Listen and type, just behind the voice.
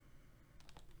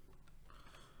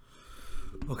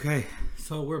Okay,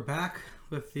 so we're back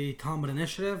with the Talmud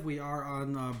Initiative. We are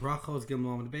on Brachos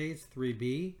Gimel Beis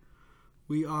 3b.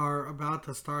 We are about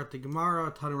to start the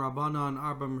Gemara Tanu Rabbanan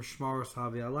Arba Mishmaros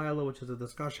Havi Alayla, which is a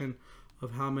discussion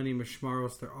of how many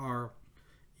Mishmaros there are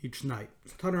each night.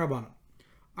 So Tanu Rabbanan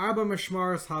Arba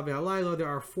Mishmaros Havi Alayla. There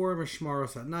are 4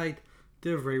 Mishmaros at night.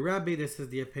 Divrei Rabbi. This is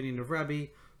the opinion of Rabbi.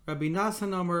 Rabbi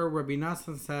Nassan Omer. Rabbi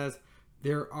Nassan says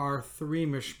there are 3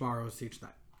 Mishmaros each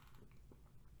night.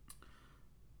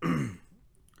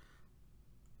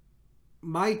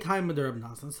 My time with the Reb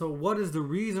Nassan. So what is the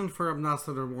reason for Reb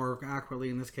Nassan, or more accurately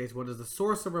in this case, what is the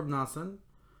source of Reb Nassan?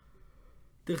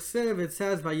 It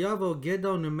says, Vayavo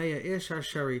Gedon Numeya Ish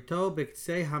Asherito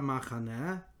B'Ktsei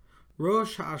HaMachaneh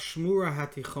Rosh HaShmura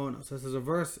HaTichonos. This is a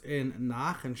verse in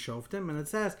Nach and Shoftim, and it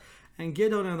says, and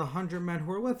Gedon and the 100 men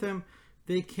who were with him,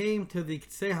 they came to the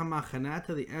Ktsei HaMachaneh,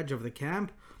 to the edge of the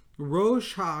camp,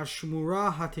 Rosh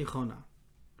HaShmura HaTichona,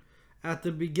 at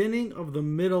the beginning of the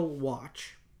middle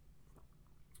watch.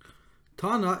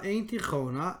 Tana ein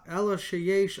tichona ela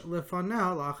sheyesh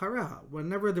lefaneh la'achareha.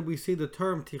 Whenever we see the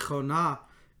term tichona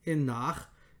in Nach,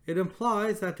 it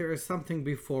implies that there is something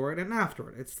before it and after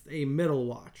it. It's a middle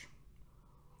watch.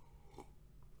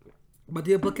 But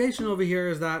the implication over here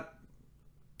is that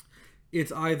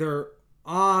it's either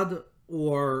odd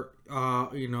or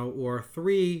or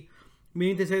 3,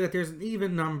 meaning to say that there's an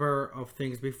even number of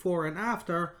things before and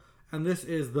after, and this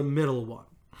is the middle one.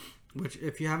 Which,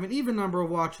 if you have an even number of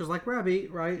watches like Rabbi,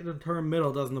 right, the term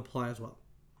middle doesn't apply as well.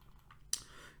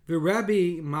 The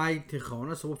Rabbi, my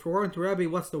tichona. So if we're referring to Rabbi,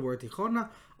 what's the word tichona?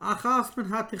 Achas min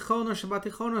ha-tichona shabbat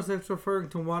tichona. So it's referring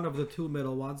to one of the 2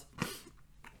 middle ones.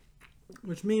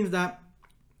 Which means that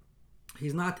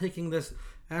he's not taking this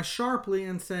as sharply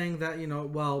and saying that,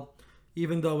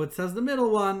 even though it says the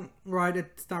middle one, right,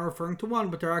 it's not referring to one,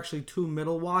 but there are actually 2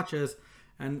 middle watches,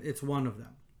 and it's one of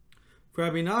them. For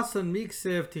Rabbi Nassan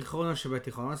Miksev Tichona Shabbat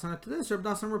Tichona, and to this, Rabbi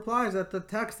Nassan replies that the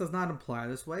text does not imply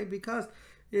this way because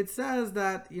it says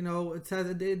that,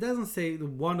 it doesn't say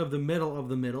one of the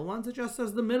middle ones, it just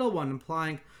says the middle one,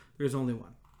 implying there's only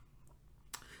one.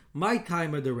 My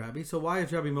time of the Rabbi, so why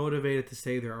is Rabbi motivated to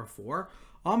say there are 4?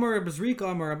 Amar Rabbi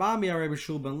Zrika, Amar Rabami, Rabbi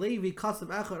Shul ben Levi, Kasav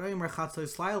Echad, Omer Chatzai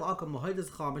Slail, Akam Lohidas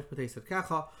Chamish B'Teisat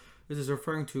Kecha. This is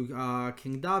referring to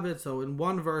King David. So in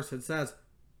one verse it says,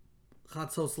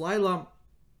 Chatzos Laila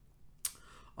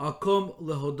Akum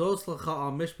lehodos lecha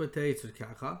al mishpatei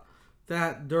tzedkecha,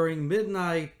 that during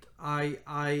midnight I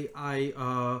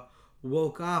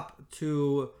woke up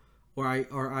to, or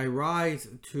I rise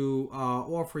to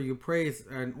offer you praise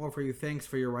and offer you thanks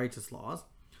for your righteous laws.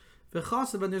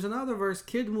 V'chasav, and there's another verse,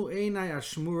 Kidmu einai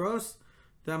ashmuros,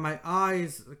 that my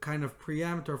eyes kind of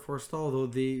preempt or forestall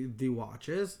the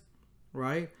watches,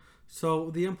 right? So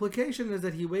the implication is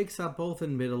that he wakes up both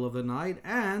in middle of the night,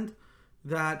 and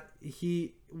that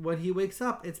when he wakes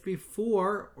up, it's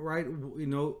before, right,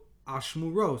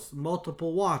 ashmuros,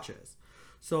 multiple watches.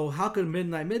 So how could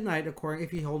midnight, according,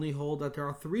 if you only hold that there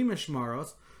are 3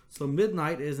 mishmaros, so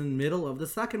midnight is in middle of the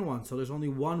second one. So there's only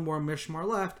one more mishmar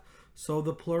left. So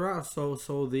the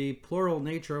plural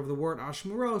nature of the word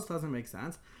ashmuros doesn't make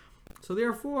sense. So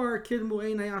therefore, kidmu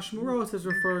einai ashmuros is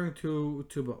referring to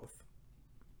both.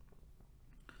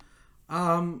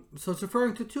 So it's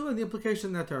referring to 2, and the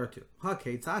implication that there are 2.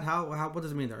 Okay, what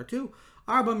does it mean there are 2?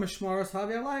 Arba mishmaros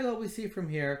havi alayla. We see from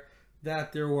here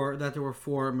that there were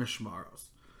 4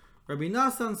 mishmaros. Rabbi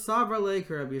Nassan Savra Lake,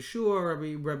 Rabbi Yeshua.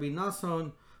 Rabbi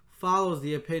Nassan follows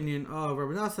the opinion of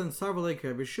Rabbi Nassan Savra Lake,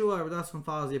 Rabbi Yeshua. Rabbi Nassan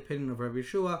follows the opinion of Rabbi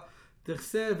Yeshua.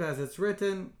 Tichsev, as it's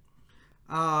written,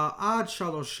 ad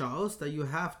shalosh shaos, that you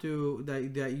have to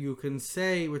that you can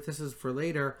say, which this is for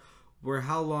later, where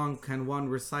how long can one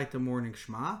recite the morning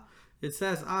Shema? It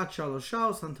says ad shalosh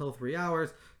shaos, until 3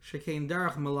 hours. Shekein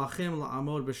derech melachim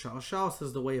la'amod b'shalosh shaos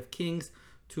is the way of kings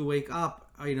to wake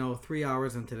up, 3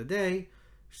 hours into the day.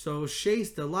 So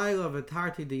sheis delayla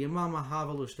v'tarti de yamama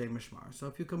havalu shtei mishmar. So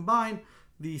if you combine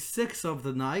the 6 of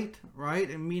the night, right,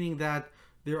 and meaning that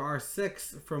there are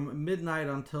 6 from midnight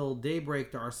until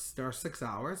daybreak, there are 6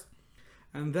 hours,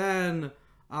 and then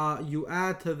you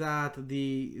add to that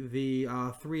the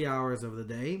 3 hours of the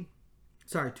day.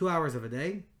 2 hours of a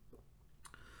day.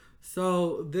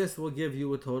 So this will give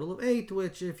you a total of 8,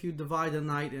 which if you divide the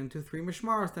night into 3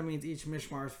 mishmars, that means each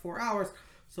mishmar is 4 hours.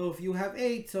 So if you have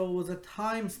 8, so it was a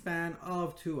time span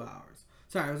of 2 hours.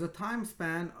 It was a time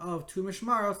span of 2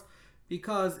 mishmaros,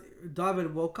 because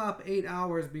David woke up 8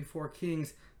 hours before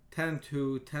kings tend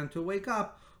to wake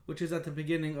up, which is at the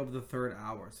beginning of the 3rd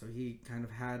hour. So he kind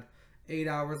of had 8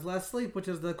 hours less sleep, which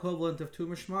is the equivalent of 2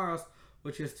 mishmaros,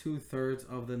 which is 2/3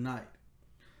 of the night.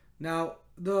 Now,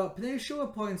 the Pnei Shua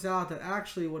points out that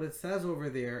actually what it says over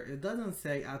there, it doesn't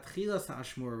say Atchilas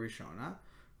Hashmur Rishona,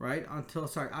 right?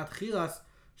 Atchilas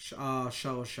Shalosh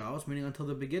Shalos, meaning until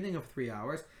the beginning of 3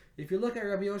 hours. If you look at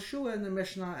Rabbi Yoshua in the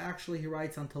Mishnah, actually he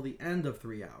writes until the end of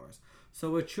 3 hours.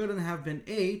 So it shouldn't have been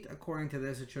 8. According to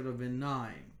this, it should have been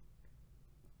 9.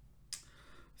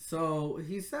 So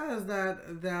he says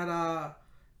that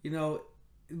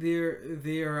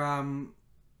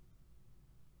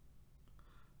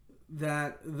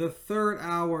that the third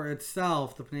hour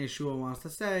itself, the Pnei Shua wants to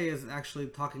say, is actually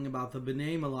talking about the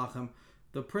Bnei Malachim,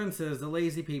 the princes, the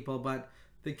lazy people, but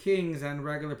the kings and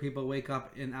regular people wake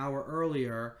up an hour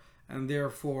earlier, and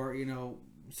therefore,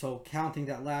 so counting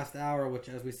that last hour, which,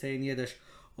 as we say in Yiddish,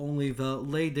 only the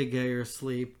Leidigeir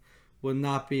sleep, would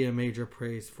not be a major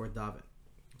praise for David.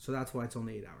 So that's why it's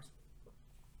only 8 hours.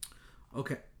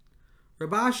 Okay.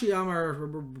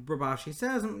 Rabashi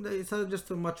says, it's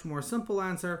just a much more simple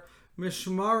answer.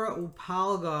 Mishmara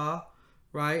upalga,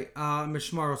 right?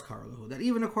 Mishmaros karaluhu. That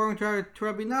even according to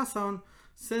Rabbi Nasson,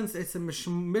 since it's a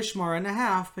mishmar and a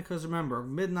half, because remember,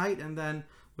 midnight and then,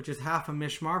 which is half a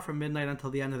mishmar from midnight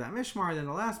until the end of that mishmar, and then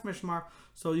the last mishmar.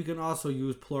 So you can also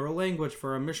use plural language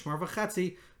for a mishmar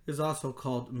v'chetzi is also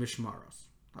called mishmaros.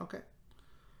 Okay.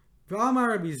 V'amar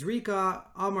Rabbi Zrika,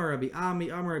 Amar Rabbi Ami,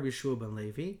 Amar Rabbi Shua ben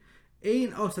Levi.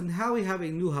 And how we have a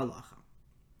new halacha.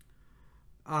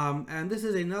 And this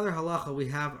is another halacha we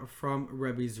have from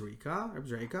Rabbi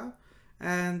Zrika.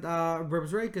 And Rabbi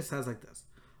Zrika says like this.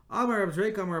 Amar Rabbi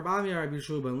Zrika, Amar Rabbi Ami, Rabbi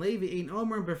Shua ben Levi, Ein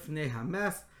Omer b'fnei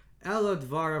hames, ela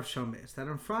dvarav shames. That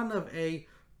in front of a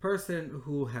person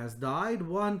who has died,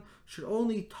 one should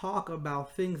only talk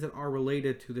about things that are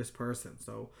related to this person.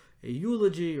 So a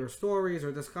eulogy or stories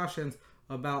or discussions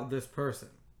about this person.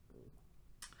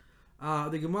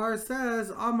 The Gemara says,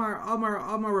 Amar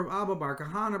Rav Abba Bar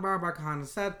Kahana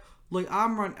said, Lo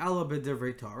Amran Ela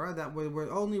b'divrei Torah, that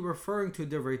we're only referring to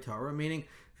divrei Torah, meaning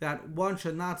that one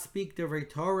should not speak divrei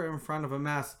Torah in front of a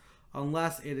mass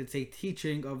unless it's a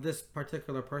teaching of this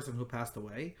particular person who passed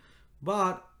away.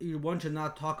 But one should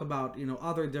not talk about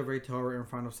other divrei Torah in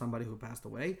front of somebody who passed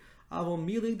away. But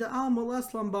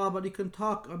you can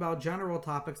talk about general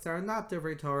topics that are not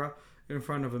divrei Torah in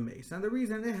front of a mace. And the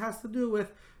reason it has to do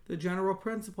with the general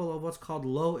principle of what's called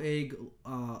lo'eg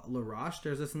l'rash.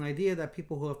 There's an idea that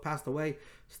people who have passed away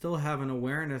still have an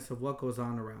awareness of what goes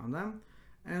on around them.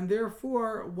 And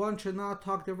therefore, one should not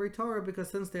talk divrei Torah, because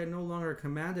since they are no longer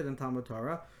commanded in Talmud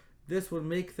Torah, this would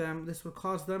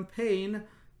cause them pain,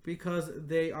 because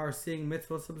they are seeing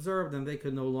mitzvahs observed and they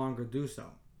could no longer do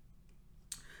so.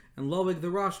 And lo'eg the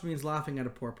rash means laughing at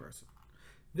a poor person.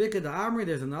 Vika da Amri,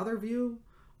 there's another view.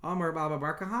 Amar Baba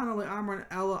Bar Kahana le Amran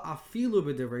Ella afilu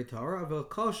b'divrei Torah avil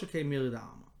kol shekei milid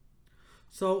alma.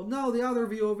 So no, the other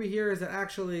view over here is that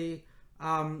actually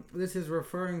this is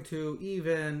referring to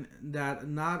even that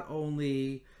not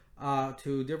only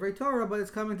to divrei Torah, but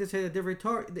it's coming to say that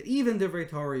even divrei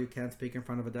Torah you can't speak in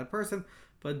front of a dead person,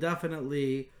 but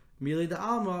definitely milid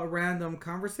alma, a random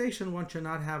conversation, one should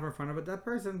not have in front of a dead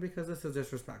person, because this is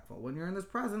disrespectful. When you're in this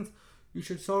presence, you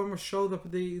should show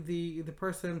the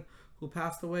person who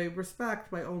passed away respect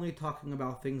by only talking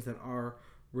about things that are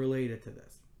related to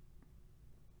this.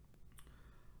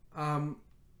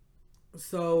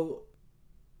 So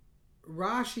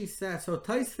Rashi says, so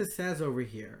Tosfos says over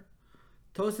here,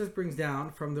 Tosfos brings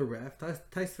down from the Rif,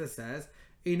 Tosfos says,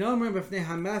 Inomer b'fnei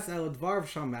hames el dvarv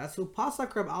shames, who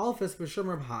pasak Reb Alphas b'shum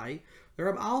Reb Hai. The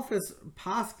Reb Alphas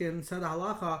paskin said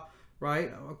halacha,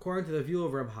 right, according to the view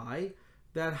of Reb Hai,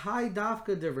 that Hai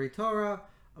dafka divrei Torah,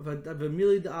 that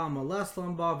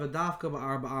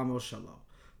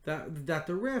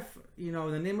the Rif, in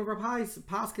the name of Reb Hai,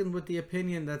 paskin with the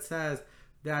opinion that says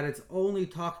that it's only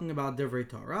talking about divrei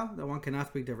Torah, that one cannot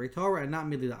speak divrei Torah and not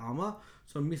milid alma.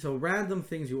 So random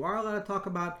things you are allowed to talk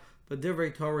about, but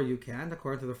divrei Torah you can't,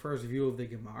 according to the first view of the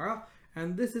Gemara.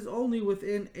 And this is only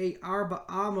within a arba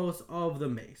amos of the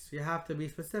mace. You have to be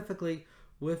specifically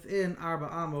within arba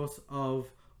amos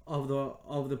of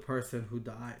the person who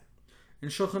died. In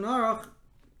Shulchan Aruch,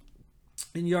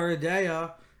 in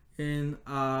Yeridea, in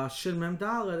Shin Mem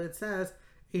Dalet, it says,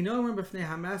 you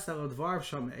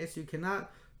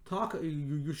cannot talk,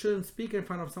 you shouldn't speak in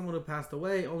front of someone who passed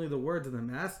away, only the words of the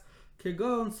mess.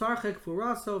 Kigon sarchek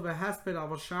furaso v'hasped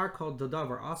al shar called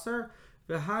dadavar aser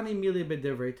v'hani mili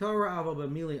b'divrei Torah aval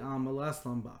b'mili al malas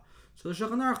lamba. So the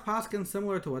Shulchan Aruch paskin,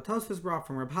 similar to what Tosfos brought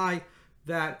from Reb Hai,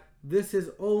 that this is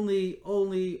only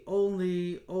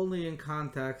in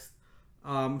context.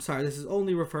 This is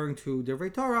only referring to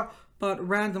divrei Torah, but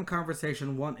random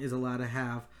conversation one is allowed to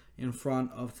have in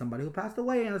front of somebody who passed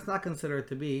away, and it's not considered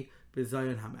to be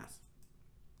bizayon hamas.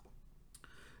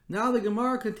 Now the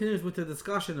Gemara continues with the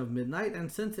discussion of midnight, and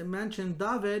since it mentioned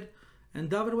David and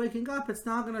David waking up, it's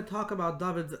now going to talk about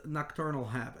David's nocturnal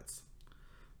habits.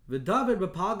 Did David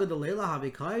wake up in the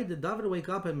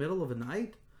middle of the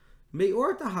night?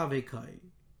 Me'orta havekai,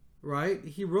 right?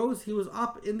 He was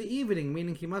up in the evening,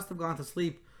 meaning he must have gone to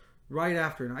sleep right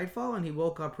after nightfall, and he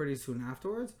woke up pretty soon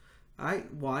afterwards. Why?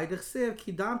 I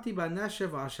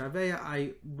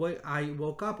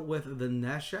woke up with the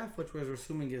neshef, which we're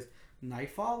assuming is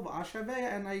nightfall,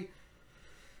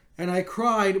 and I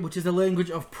cried, which is the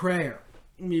language of prayer.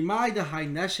 How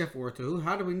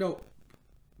do we know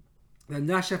the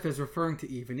neshef is referring to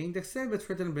evening? It's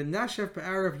written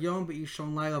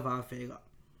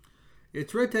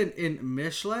It's written in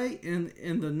Mishlei,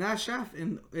 in the neshef,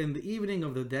 in the evening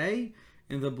of the day,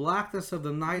 in the blackness of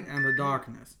the night and the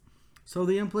darkness. So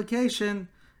the implication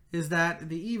is that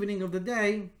the evening of the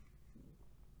day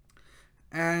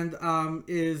and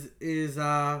is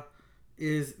that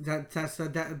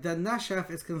neshef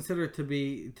is considered to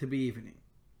be evening.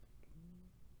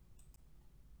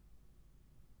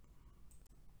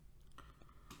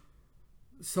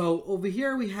 So over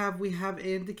here we have an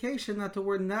indication that the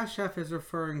word neshef is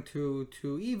referring to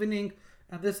evening,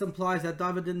 and this implies that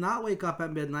David did not wake up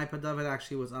at midnight, but David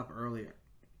actually was up earlier.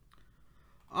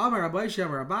 This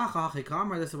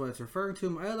is what it's referring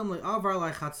to.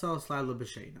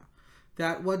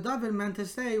 That what David meant to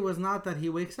say was not that he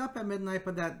wakes up at midnight,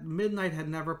 but that midnight had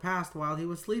never passed while he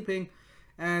was sleeping,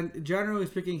 and generally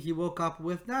speaking, he woke up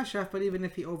with neshef. But even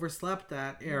if he overslept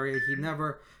that area, he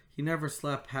never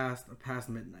slept past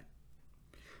midnight.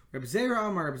 Reb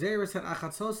Zera said,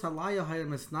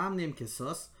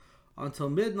 until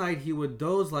midnight he would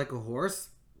doze like a horse.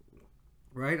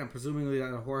 Right? I'm presuming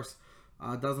that a horse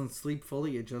doesn't sleep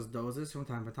fully; it just dozes from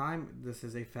time to time. This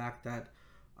is a fact that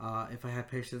if I had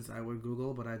patience, I would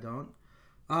Google, but I don't.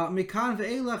 From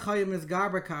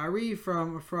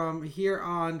here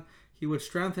on, he would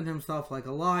strengthen himself like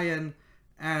a lion,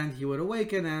 and he would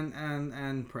awaken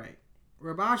and pray.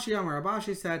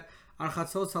 Rabashi said,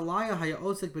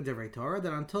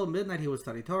 that until midnight he would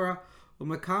study Torah,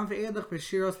 and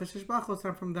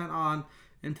from then on,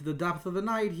 into the depth of the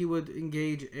night, he would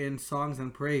engage in songs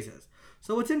and praises.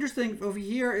 So what's interesting over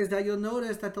here is that you'll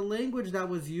notice that the language that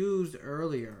was used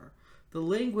earlier,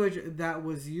 was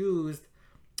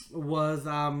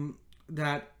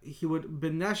that he would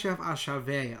beneshef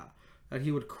ashaveya, that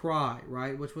he would cry,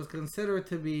 right, which was considered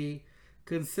to be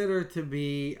a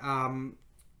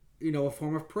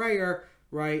form of prayer,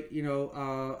 right?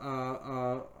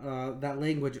 That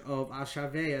language of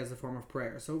ashaveya as a form of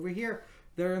prayer. So over here,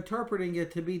 they're interpreting it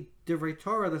to be divrei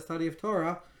Torah, the study of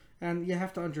Torah, and you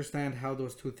have to understand how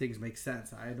those two things make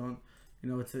sense. I don't,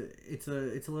 it's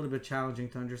a little bit challenging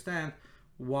to understand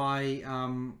why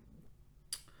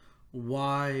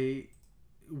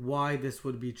this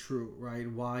would be true,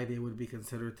 right? Why they would be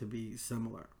considered to be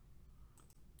similar.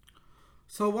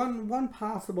 So one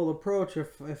possible approach,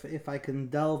 if I can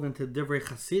delve into Divrei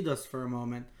Chasidus for a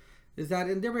moment, is that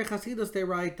in Divrei Chasidus they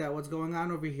write that what's going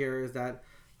on over here is that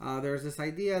there's this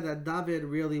idea that David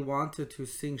really wanted to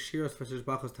sing Shiros V'Shish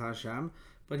Bachos to Hashem,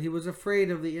 but he was afraid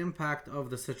of the impact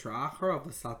of the Sitra Achra, of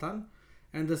the Satan,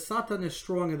 and the Satan is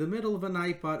strong in the middle of the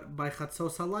night, but by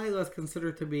Chatzos HaLayla is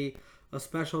considered to be a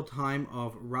special time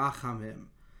of Rachamim,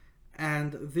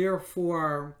 and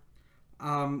therefore.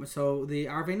 So the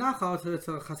Arvei Nachal, it's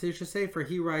a Hasidic Sefer,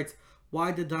 he writes,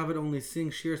 why did David only sing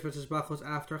Shiros V'Shish Bachos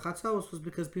after Chatzos? Was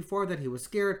because before that he was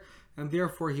scared, and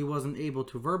therefore he wasn't able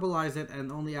to verbalize it,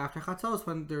 and only after Chatzos,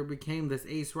 when there became this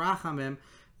Eis Rachamim,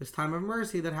 this time of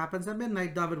mercy that happens at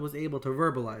midnight, David was able to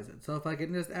verbalize it. So if I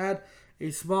can just add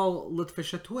a small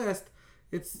Litvisha twist,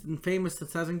 it's famous, it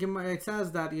says in Gemara, it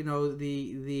says that, the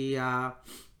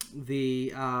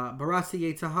Barasi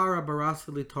Yetzahara, Barasi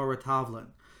Li Torah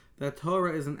Tavlin, that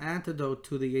Torah is an antidote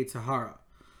to the Yetzirah.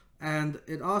 And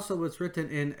it also was written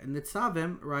in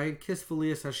Nitzavim, right?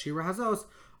 Kisfulias Shira Hazos.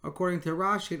 According to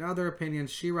Rashi and other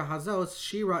opinions, Shira Hazos,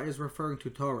 Shira is referring to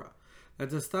Torah.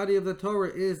 That the study of the Torah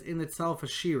is in itself a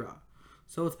Shira.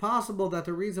 So it's possible that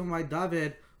the reason why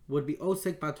David would be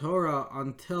Osek Batorah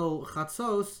until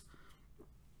Chatzos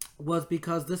was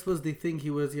because this was the thing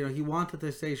he was, he wanted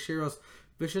to say Shiros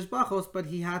V'Shish Bachos, but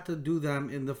he had to do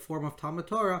them in the form of Talmud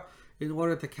Torah in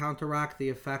order to counteract the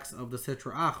effects of the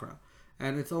Sitra Achra.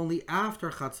 And it's only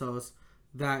after Chatzos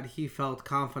that he felt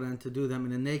confident to do them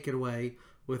in a naked way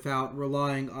without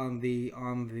relying on the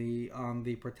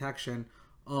protection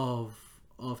of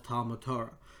Talmud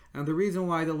Torah. And the reason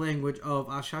why the language of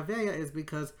Ashaveya is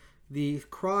because the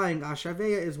crying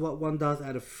Ashaveya is what one does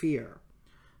out of fear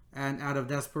and out of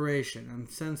desperation. And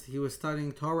since he was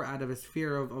studying Torah out of his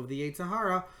fear of the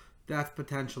Yetzirah, that's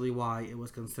potentially why it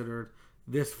was considered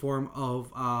this form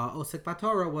of Osik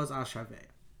Batorah was Ashaveh.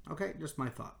 Okay, just my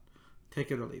thought. Take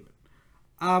it or leave it.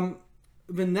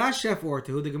 The Nashef or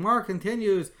to the Gemara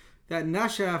continues that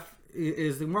Nashef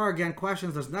is the Gemara again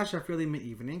questions, does Nashef really mean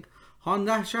evening? Ha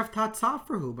Nashef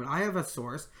tatzafrahu, but I have a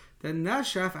source that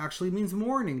Nashef actually means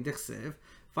morning. Dichsiv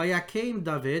Vayakem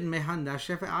David mehan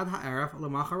Nashef ad ha'eref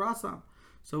lemacharasam.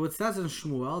 So it says in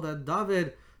Shmuel that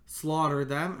David slaughtered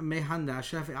them mehan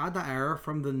Nashef ad ha'eref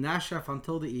from the Nashef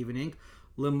until the evening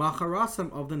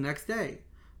lemacharasam of the next day.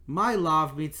 My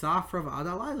love mitzafrav ad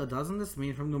alayla. Doesn't this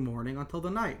mean from the morning until the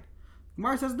night?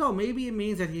 Gemara says no. Maybe it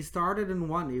means that he started in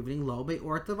one evening, lo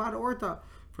be'orta vad orta,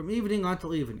 from evening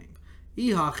until evening.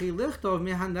 Ihachi lichtov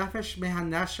mehan nefesh mehan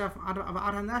nashef ad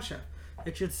hanashef.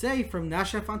 It should say from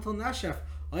nashef until nashef.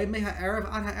 Oy meha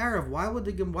erev ad ha'erev. Why would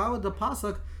the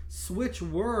pasuk switch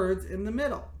words in the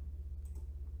middle?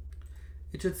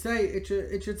 It should say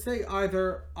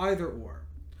either or.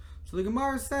 So the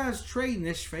Gemara says, Trei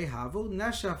nishvei havu,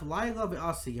 neshaf laila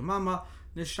ve'asi yamama,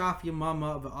 neshaf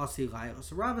yamama ve'asi laila.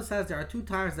 So Rava says there are two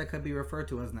times that could be referred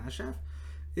to as neshaf.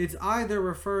 It's either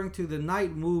referring to the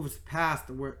night moves past,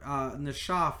 where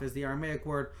neshaf is the Aramaic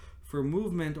word for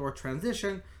movement or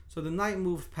transition. So the night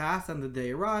moves past and the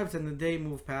day arrives, and the day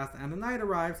moves past and the night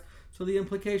arrives. So the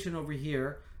implication over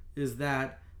here is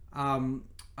that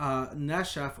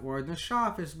neshaf or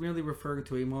neshaf is merely referring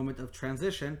to a moment of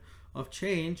transition, of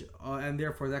change, and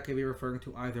therefore that can be referring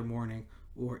to either morning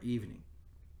or evening.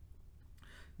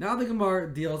 Now the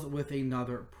Gemara deals with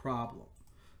another problem.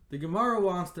 The Gemara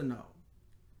wants to know,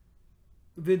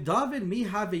 V'David mi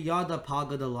haviyada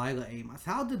paga delayla emas.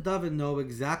 How did David know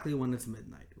exactly when it's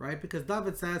midnight, right? Because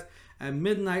David says, at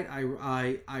midnight I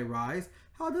rise.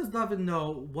 How does David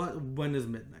know when is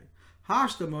midnight?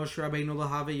 Hashta Moshe Rabbeinu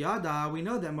lahaviyada. We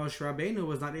know that Moshe Rabbeinu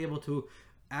was not able to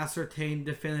ascertain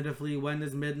definitively when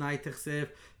is midnight. Tichsev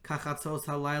kachatzos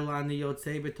halayla ani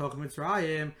yotzei b'toch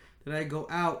Mitzrayim. Did I go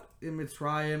out in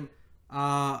Mitzrayim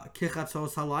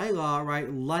kichatzos halayla,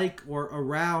 right? Like or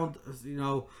around,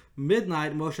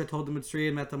 midnight. Moshe told the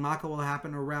Mitzrayim that the Makkah will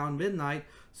happen around midnight.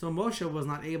 So Moshe was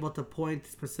not able to point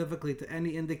specifically to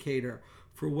any indicator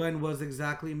for when was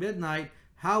exactly midnight.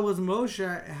 How was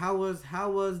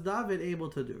David able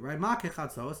to do, right? Ma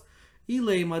kichatzos. If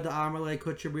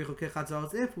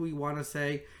we want to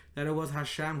say that it was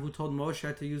Hashem who told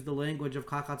Moshe to use the language of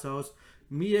kachatzos,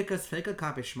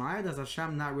 does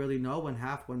Hashem not really know when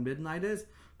midnight is?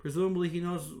 Presumably he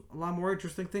knows a lot more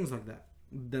interesting things like that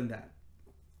than that.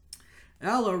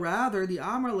 Ella, rather, the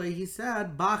Amarle, he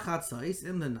said, bachatzos,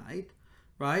 in the night,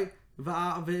 right?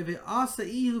 So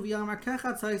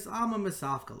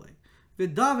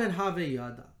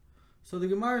the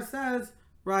Gemara says,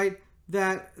 right,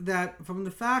 that from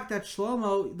the fact that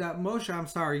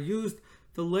Moshe used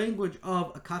the language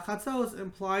of kachatzos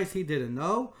implies he didn't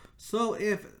know. So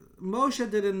if Moshe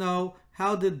didn't know,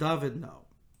 how did David know?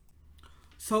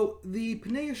 So the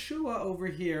Pnei Yeshua over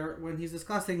here, when he's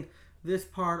discussing this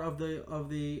part of the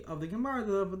Gemara,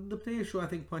 the Pnei Yeshua I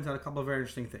think points out a couple of very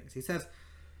interesting things. He says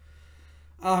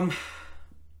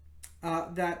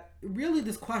that really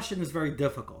this question is very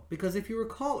difficult, because if you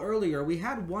recall earlier, we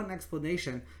had one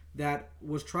explanation that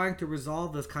was trying to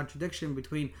resolve this contradiction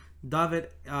between David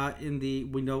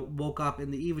woke up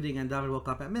in the evening and David woke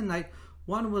up at midnight.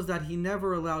 One was that he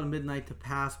never allowed midnight to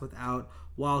pass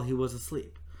while he was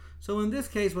asleep. So in this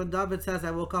case, when David says,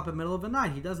 I woke up in the middle of the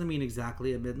night, he doesn't mean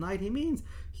exactly at midnight. He means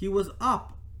he was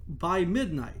up by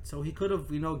midnight. So he could have,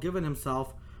 given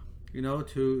himself,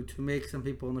 to make some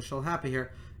people in the shul happy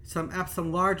here,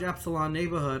 some large epsilon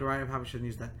neighborhood, right? I probably shouldn't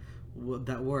use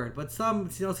that word, but some,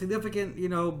 significant,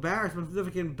 some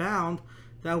significant bound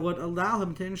that would allow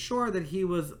him to ensure that he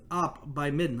was up by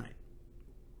midnight.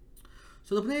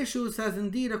 So the Pnei Yeshua says,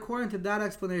 indeed, according to that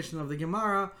explanation of the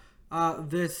Gemara,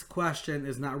 this question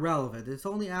is not relevant. It's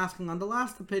only asking on the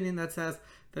last opinion that says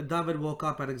that David woke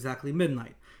up at exactly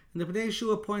midnight. And the Pnei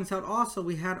Yeshua points out also,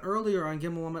 we had earlier on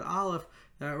Gimel Amud Aleph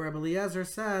that Rabbi Eliezer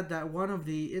said that one of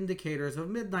the indicators of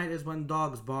midnight is when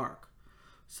dogs bark.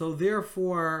 So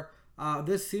therefore,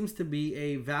 this seems to be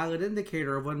a valid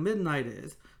indicator of when midnight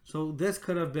is. So this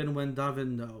could have been when David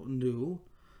knew.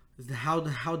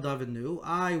 How David knew?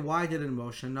 Why didn't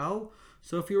Moshe know?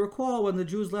 So if you recall, when the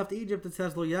Jews left Egypt, it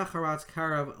says, Lo yacharatz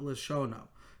karav lishono,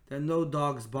 that no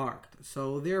dogs barked.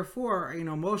 So therefore,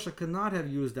 Moshe could not have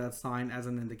used that sign as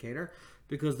an indicator,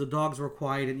 because the dogs were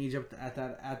quiet in Egypt at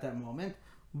that moment.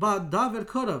 But David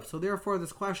could have. So therefore,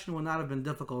 this question would not have been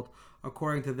difficult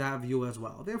according to that view as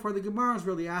well. Therefore, the Gemara is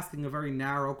really asking a very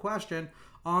narrow question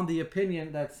on the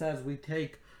opinion that says we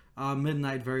take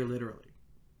midnight very literally.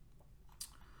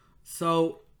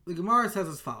 So the Gemara says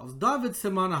as follows: David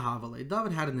Simana Havale.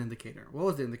 David had an indicator. What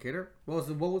was the indicator? What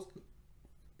was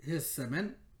his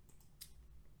simon?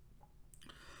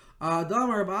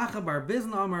 Damar Ba'acha Bar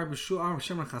Bizna Amar B'Shu Amar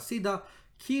Shimon Chasida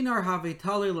Kinar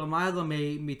Havetali Lamayla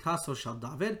Me Mitaso Shal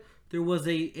David. There was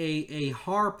a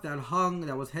harp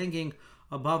that was hanging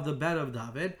above the bed of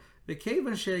David. When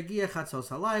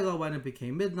it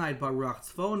became midnight, Baruch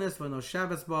Tzvonis, when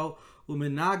Oshavesbo,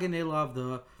 Uminagan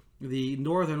Elav, the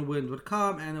northern wind would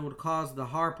come and it would cause the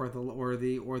harp or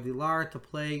the lyre to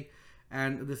play,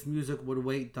 and this music would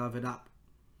wake David up.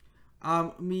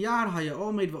 Miyad haya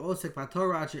omed ve'osek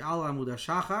b'Torah she'al amud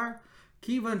hashachar,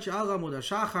 kivan she'al amud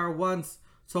hashachar once.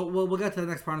 So we'll get to the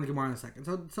next part of the Gemara in a second.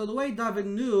 So the way David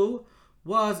knew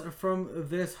was from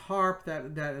this harp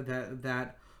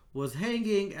that was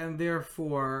hanging, and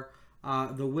therefore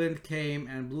the wind came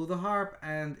and blew the harp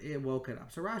and it woke it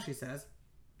up. So Rashi says,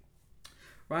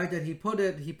 right, that he put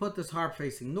this harp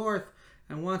facing north,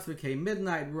 and once it became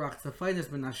midnight, Ruach Tzafainis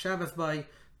ben Hashavas by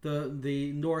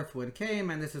the north wind came,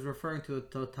 and this is referring to a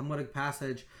Talmudic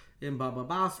passage in Baba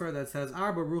Basra that says,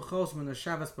 Arba Ruchos ben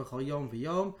Hashavas b'chol yom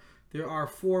v'yom. There are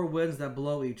 4 winds that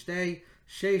blow each day.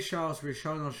 Sheishos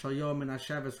Rishonos Shal Yom and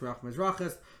Hashavas Ruach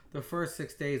Mizrachis. The first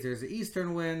 6 days there's the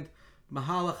eastern wind.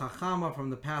 Mahalach Hachama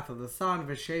from the path of the sun.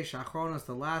 V'sheish Achronos,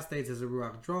 the last days is a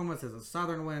Ruach Dromas, is a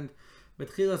southern wind.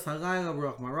 B'tchilas Halayla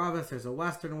Ruach Maravis, there's a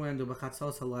western wind.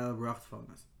 U'b'chatzos Halayla Ruach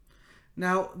Tfonas.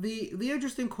 Now, the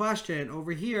interesting question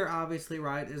over here, obviously,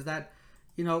 right, is that,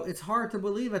 it's hard to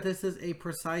believe that this is a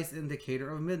precise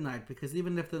indicator of midnight, because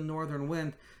even if the northern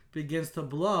wind begins to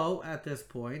blow at this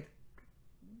point,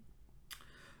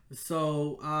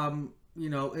 so,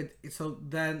 so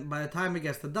then by the time it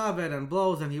gets to David and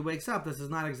blows and he wakes up, this is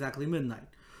not exactly midnight.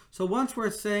 So once we're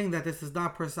saying that this is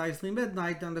not precisely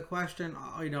midnight, then the question,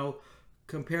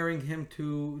 comparing him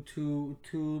to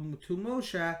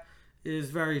Moshe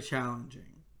is very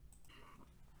challenging.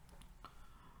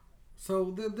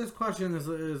 So this question is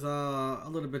a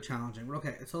little bit challenging.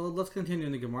 Okay, so let's continue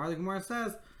in the Gemara. The Gemara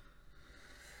says,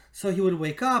 so he would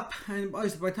wake up, and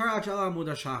once the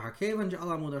morning star came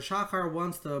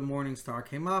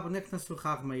up, the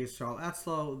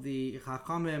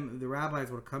Chachamim, the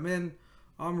rabbis would come in,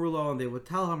 Amrulo, and they would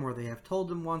tell him, or they have told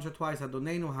him once or twice,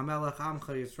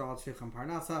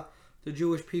 the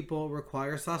Jewish people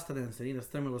require sustenance. They need a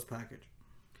stimulus package.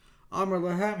 Amr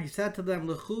Lahem, he said to them,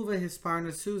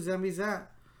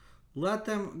 let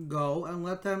them go and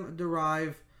let them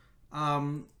derive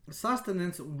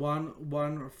sustenance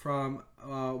one from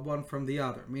the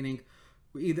other. Meaning,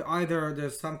 either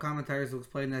there's some commentaries who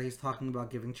explain that he's talking about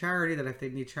giving charity. That if they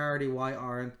need charity, why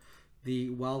aren't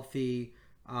the wealthy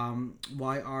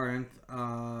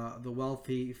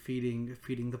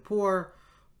feeding the poor?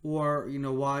 Or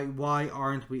why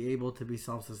aren't we able to be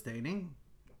self-sustaining?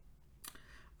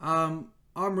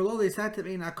 They said to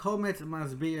me,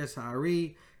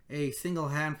 a single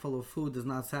handful of food does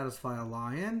not satisfy a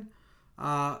lion.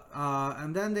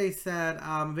 And then they said,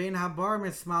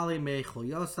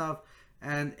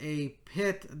 and a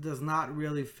pit does not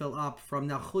really fill up from.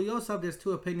 Now, Chul Yosef, there's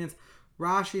 2 opinions.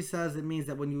 Rashi says it means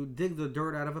that when you dig the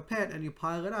dirt out of a pit and you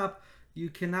pile it up, you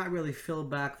cannot really fill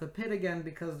back the pit again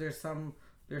because there's some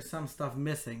stuff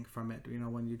missing from it,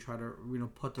 when you try to,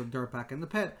 put the dirt back in the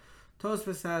pit.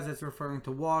 Tosfos says it's referring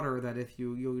to water, that if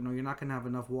you're not going to have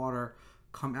enough water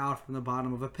come out from the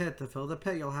bottom of a pit to fill the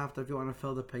pit, if you want to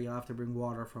fill the pit, you'll have to bring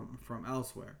water from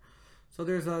elsewhere. So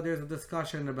there's a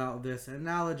discussion about this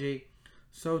analogy.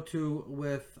 So too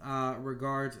with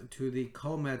regards to the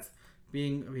komets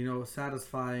being,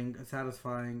 satisfying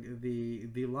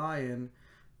the lion,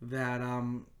 that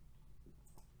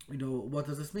what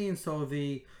does this mean? So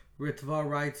the Ritva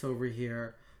writes over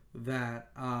here that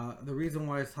the reason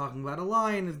why it's talking about a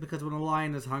lion is because when a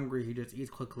lion is hungry, he just eats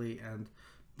quickly and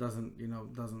doesn't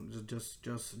just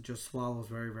swallows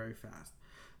very, very fast.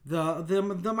 The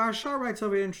Maharsha writes a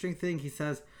very interesting thing. He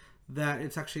says that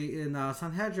it's actually in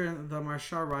Sanhedrin. The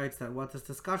Maharsha writes that what this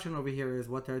discussion over here is,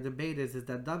 what their debate is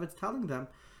that David's telling them,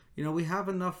 we have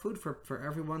enough food for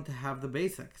everyone to have the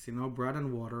basics, bread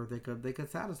and water they could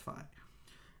satisfy.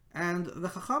 And the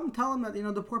Chacham tell them that,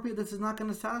 the poor people, this is not going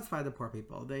to satisfy the poor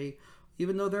people. They,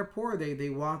 even though they're poor, they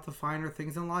want the finer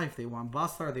things in life. They want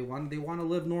basar, they want to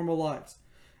live normal lives.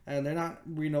 And they're not,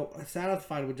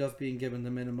 satisfied with just being given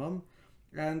the minimum.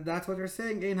 And that's what they're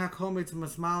saying. Ein hakomitz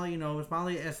masmali,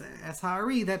 masmali es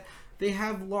ha'ari, that they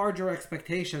have larger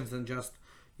expectations than just,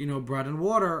 bread and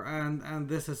water. And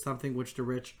this is something which the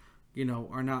rich,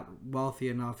 are not wealthy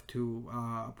enough to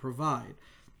provide.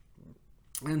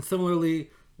 And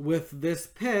similarly, with this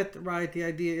pit, right, the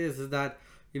idea is that,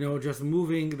 just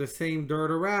moving the same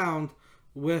dirt around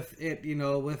with it,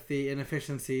 with the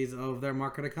inefficiencies of their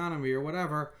market economy or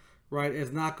whatever, right,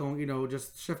 is not going,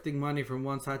 just shifting money from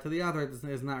one side to the other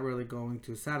is not really going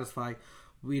to satisfy.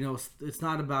 It's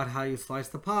not about how you slice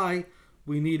the pie.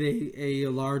 We need a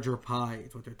larger pie,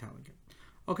 is what they're telling you.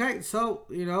 Okay, so,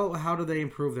 how do they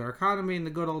improve their economy in the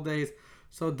good old days?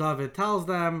 So David tells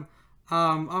them,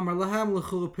 Amar lahem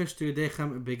l'chulu pishtu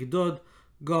yedechem bigdud,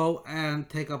 go and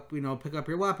pick up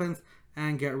your weapons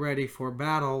and get ready for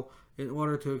battle in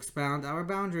order to expand our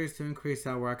boundaries to increase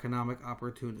our economic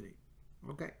opportunity.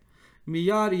 Okay.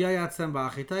 Miyad yayatzem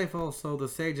ba'achitophel, so the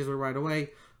sages would right away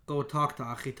go talk to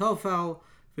Achitophel,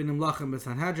 v'nim lachem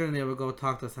b'Sanhedrin, they would go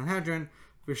talk to Sanhedrin,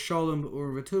 v'sholim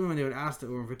b'urim v'tumim, they would ask the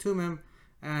urim v'tumim,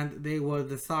 and they would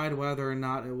decide whether or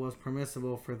not it was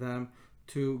permissible for them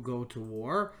to go to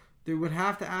war. They would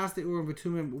have to ask the urim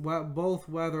v'tumim both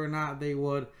whether or not they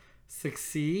would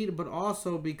succeed, but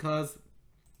also because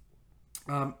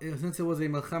since it was a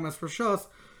melchemes reshus,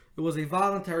 it was a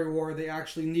voluntary war. They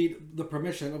actually need the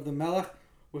permission of the Melech,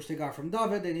 which they got from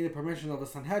David. They need the permission of the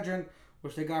Sanhedrin,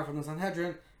 which they got from the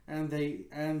Sanhedrin, and they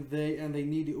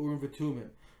need the urim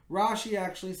v'tumim. Rashi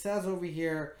actually says over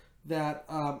here that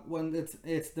when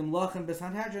it's the Melachim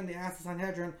b'Sanhedrin, they asked the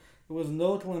Sanhedrin, it was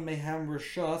notel mehem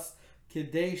reshus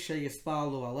kidei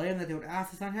sheyispalu aleim, that they would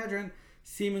ask the Sanhedrin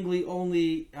seemingly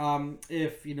only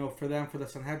if for the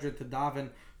Sanhedrin to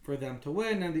daven for them to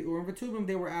win, and the urim v'tumim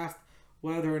they were asked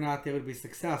whether or not they would be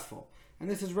successful. And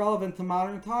this is relevant to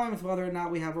modern times, whether or not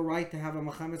we have a right to have a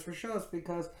melchemes reshus,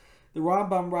 because the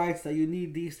Rambam writes that you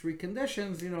need these three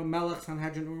conditions, Melech,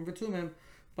 Sanhedrin, urim v'tumim.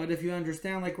 But if you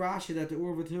understand, like Rashi, that the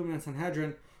urim v'tumim and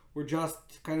Sanhedrin were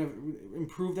just kind of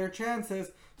improve their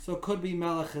chances, so it could be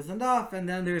Melech is enough, and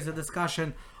then there's a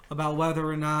discussion about whether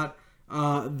or not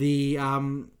a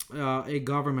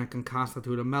government can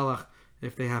constitute a Melech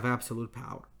if they have absolute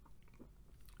power.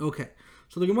 Okay,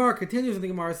 so the Gemara continues, and the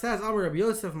Gemara says, Amar Rabbi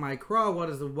Yosef, my crow, what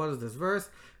is this verse?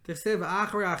 This is what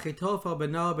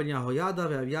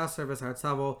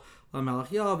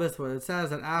it says,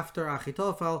 that after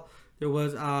Achitophel, there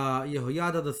was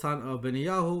Yehoyada, the son of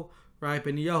Beniyahu, right?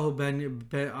 Beniyahu ben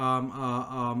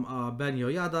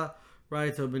Yehoyada,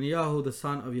 right? So Beniyahu, the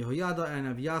son of Yehoyada, and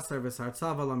Avyasar v'Sar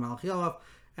Tzava l'Melech Yoav,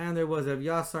 and there was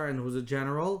Avyasar, and who was a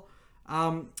general,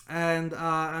 and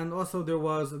also there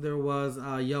was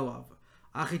Yoav.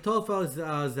 Achitophel is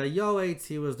Zayoetz.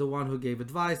 He was the one who gave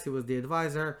advice. He was the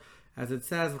advisor, as it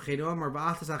says,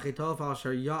 Achitophel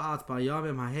asher ya'at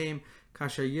b'yamim hahem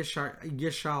kasher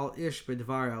yishal ish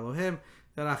b'dvar Elohim.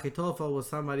 That Achitophel was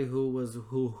somebody who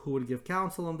would give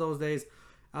counsel in those days.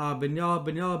 Ben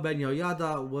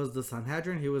Yoyada was the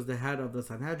Sanhedrin. He was the head of the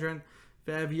Sanhedrin.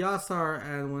 Evyasar,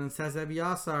 and when it says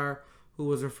Evyasar, who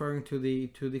was referring to the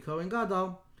Kohen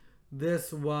Gadol,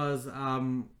 this was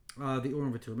the Urim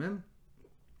v'Tumim.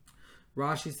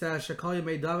 Rashi says, Shekol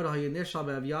Yemei David HaYinishal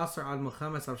be'Evyasar ad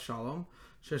Melchemes Avshalom,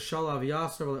 Sheshal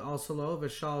Avyasar v'Alsalo,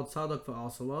 V'Shal Tzadok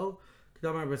v'Alsalo,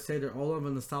 Kedamar b'Seder Olam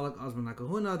v'Nestalak Azman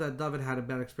HaKahuna, that David had a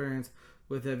bad experience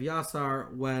with Evyasar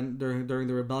during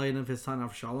the rebellion of his son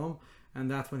Avshalom, and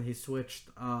that's when he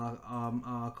switched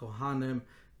Kohanim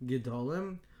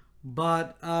Gidolim.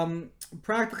 But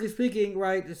practically speaking,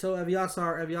 right, so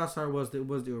Evyasar was the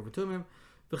Urim v'Tumim.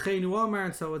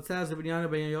 And so it says, he would ask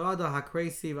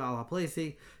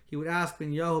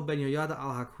Ben Yehu ben Yoyada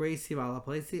al hakresi v'al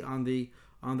haplesi on the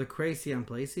Kresi and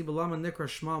Plesi. B'lama nikra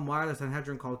shmam, why the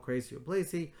Sanhedrin called Kresi and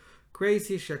Plesi?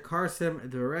 Kresi shekarsim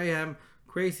d'rehem,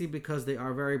 Kresi because they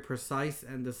are very precise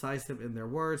and decisive in their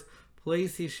words.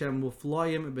 Plesi shem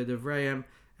mufloyim b'divrehem,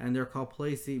 and they're called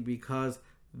Plesi because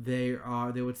they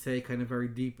would say kind of very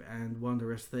deep and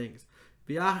wondrous things.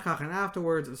 And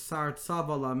afterwards, Sar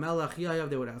Tzava la Melech Yayav,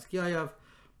 they would ask Yayav,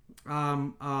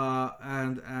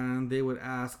 and they would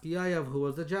ask Yayav, who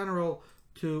was the general,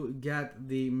 to get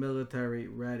the military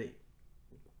ready.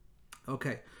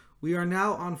 Okay, we are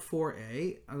now on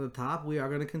 4a at the top. We are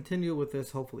going to continue with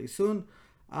this hopefully soon,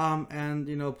 and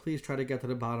please try to get to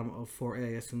the bottom of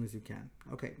 4a as soon as you can.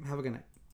 Okay, have a good night.